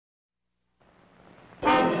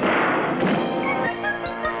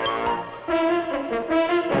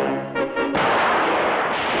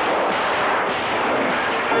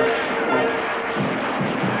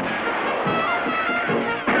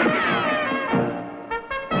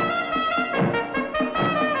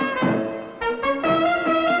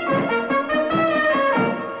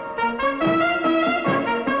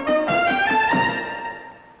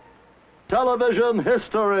television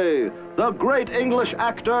history. The great English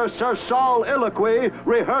actor Sir Saul Illiqui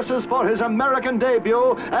rehearses for his American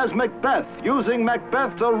debut as Macbeth, using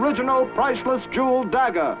Macbeth's original priceless jeweled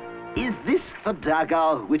dagger. Is this the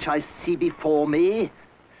dagger which I see before me?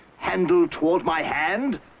 Handle toward my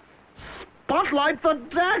hand? Spotlight the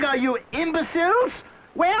dagger, you imbeciles!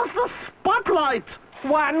 Where's the spotlight?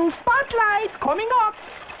 One spotlight coming up.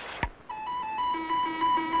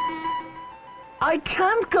 I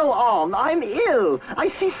can't go on. I'm ill. I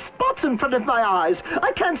see spots in front of my eyes.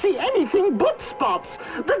 I can't see anything but spots.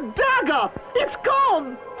 The dagger! It's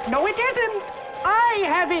gone! No, it isn't. I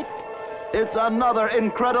have it. It's another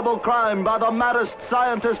incredible crime by the maddest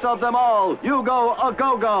scientist of them all, Hugo a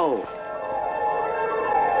Go-Go.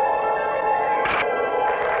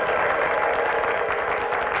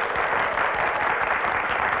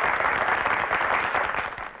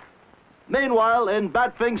 Meanwhile, in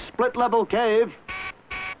Batfink's split-level cave...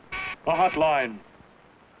 The hotline.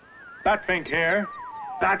 Batfink here.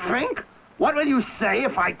 Batfink? What will you say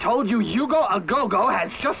if I told you Hugo a Go-Go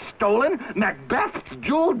has just stolen Macbeth's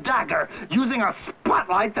jeweled dagger using a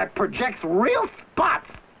spotlight that projects real spots?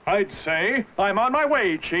 I'd say I'm on my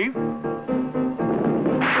way, Chief.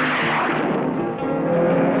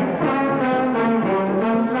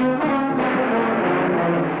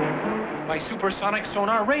 My supersonic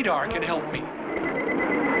sonar radar can help me.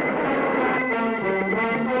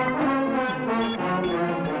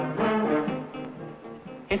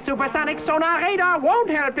 His supersonic sonar radar won't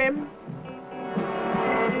help him.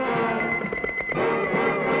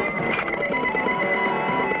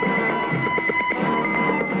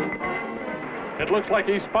 It looks like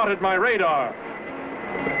he spotted my radar.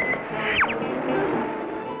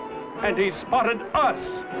 And he spotted us.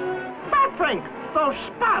 Batfink, those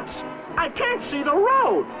spots! I can't see the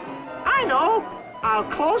road. I know. I'll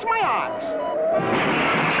close my eyes.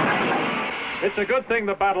 It's a good thing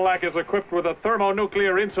the Battle-Ack is equipped with a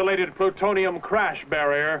thermonuclear insulated plutonium crash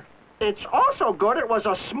barrier. It's also good it was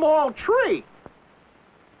a small tree.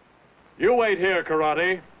 You wait here,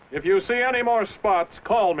 Karate. If you see any more spots,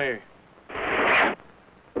 call me.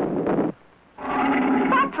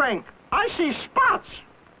 Batfink, I see spots,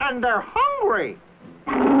 and they're hungry.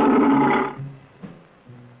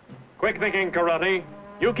 Quick thinking, Karate.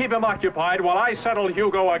 You keep him occupied while I settle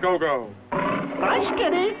Hugo a Go-Go. Nice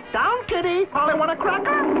kitty. Down, kitty. Polly, want a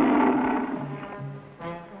cracker?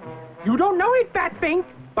 You don't know it, Batfink,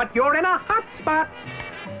 but you're in a hot spot.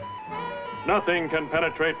 Nothing can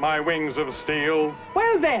penetrate my wings of steel.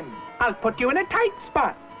 Well then, I'll put you in a tight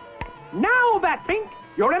spot. Now, Batfink,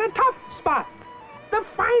 you're in a tough spot. The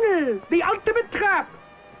final, the ultimate trap.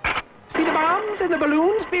 See the bombs and the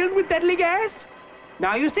balloons filled with deadly gas?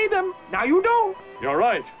 Now you see them, now you don't. You're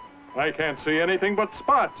right. I can't see anything but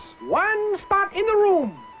spots. One spot in the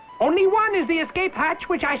room. Only one is the escape hatch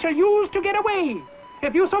which I shall use to get away.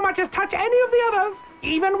 If you so much as touch any of the others,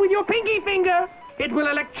 even with your pinky finger, it will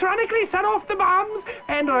electronically set off the bombs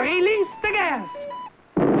and release the gas.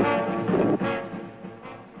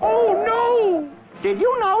 Oh, no! Did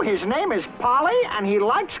you know his name is Polly and he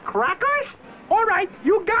likes crackers? All right,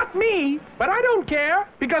 you got me, but I don't care,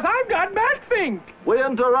 because I've got Batfink. We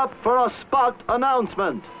interrupt for a spot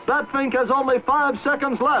announcement. Batfink has only 5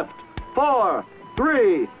 seconds left. 4,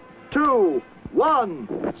 3, 2,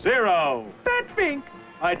 1. 0. Batfink!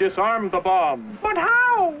 I disarmed the bomb. But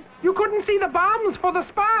how? You couldn't see the bombs for the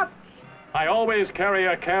spots. I always carry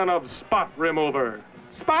a can of spot remover.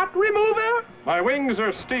 Spot remover? My wings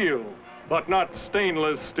are steel, but not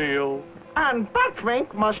stainless steel. And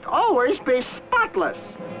Batfink must always be spotless.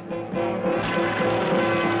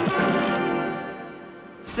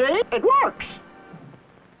 See? It works.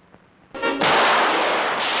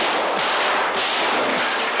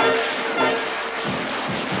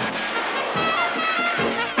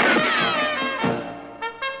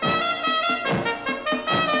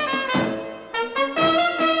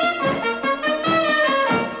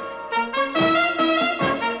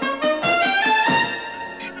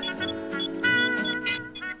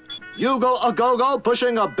 Hugo a Go-Go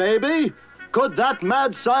pushing a baby? Could that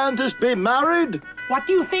mad scientist be married? What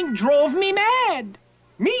do you think drove me mad?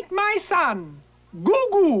 Meet my son,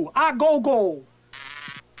 Goo-Goo a Go-Go.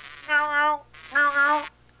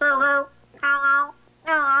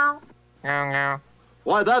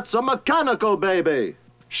 Why, that's a mechanical baby.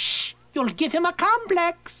 Shh, you'll give him a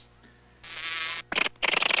complex.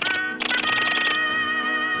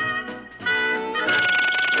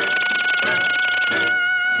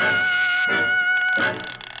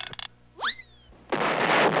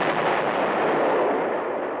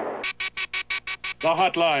 The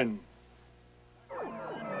hotline.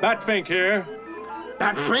 Batfink here.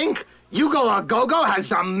 Batfink? Go-Go has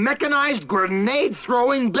the mechanized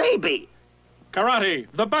grenade-throwing baby. Karate,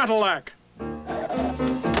 the battle act.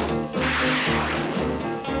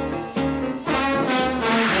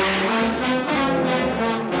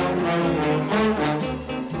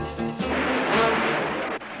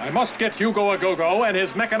 I must get Hugo a Go-Go and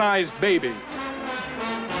his mechanized baby.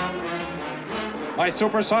 My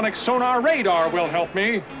supersonic sonar radar will help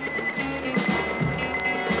me.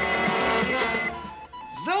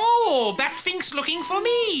 So, Batfink's looking for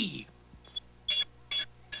me.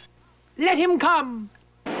 Let him come.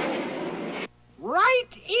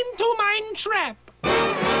 Right into mine trap.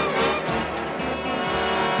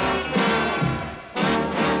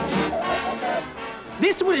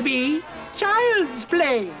 This will be child's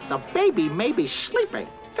play. The baby may be sleeping.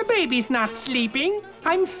 The baby's not sleeping.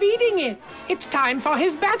 I'm feeding it. It's time for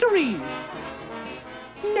his batteries.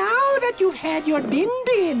 Now that you've had your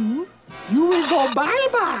din-din, you will go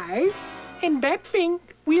bye-bye, and Batfink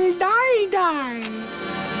will die-die.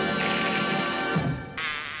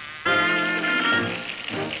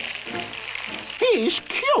 He's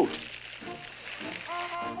cute.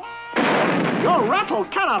 Your rattle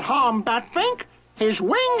cannot harm Batfink. His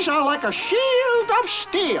wings are like a shield of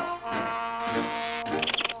steel.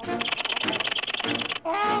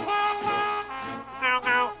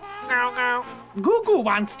 Goo-Goo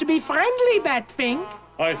wants to be friendly, Batfink.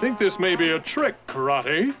 I think this may be a trick,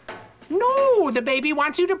 Karate. No, the baby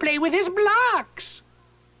wants you to play with his blocks.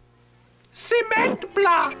 Cement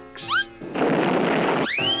blocks.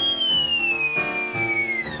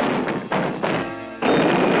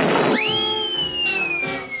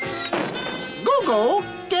 Goo-Goo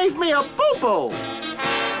gave me a boo-boo.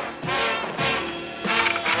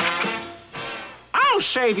 I'll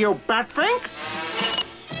save you, Batfink.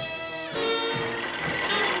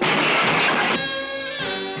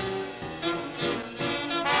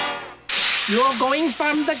 You're going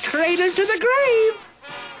from the cradle to the grave.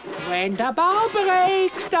 When the bow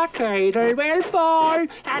breaks, the cradle will fall,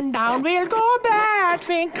 and down will go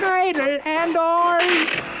Batfink, cradle and all.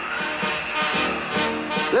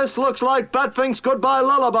 This looks like Batfink's goodbye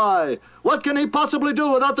lullaby. What can he possibly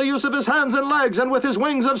do without the use of his hands and legs and with his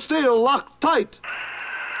wings of steel locked tight?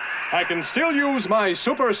 I can still use my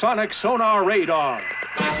supersonic sonar radar.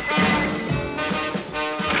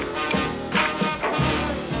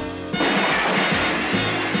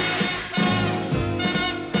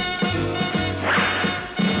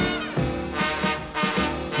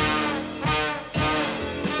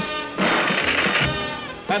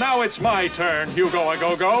 And now it's my turn, Hugo a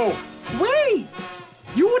Go-Go. Wait!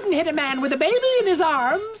 You wouldn't hit a man with a baby in his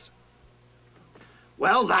arms.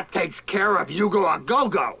 Well, that takes care of Hugo a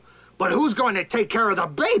Go-Go. But who's going to take care of the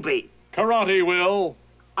baby? Karate will.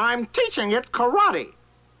 I'm teaching it karate.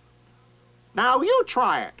 Now you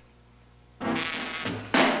try it.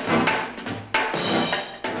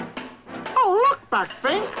 Oh, look,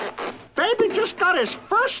 Batfink. Baby just got his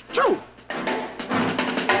first tooth.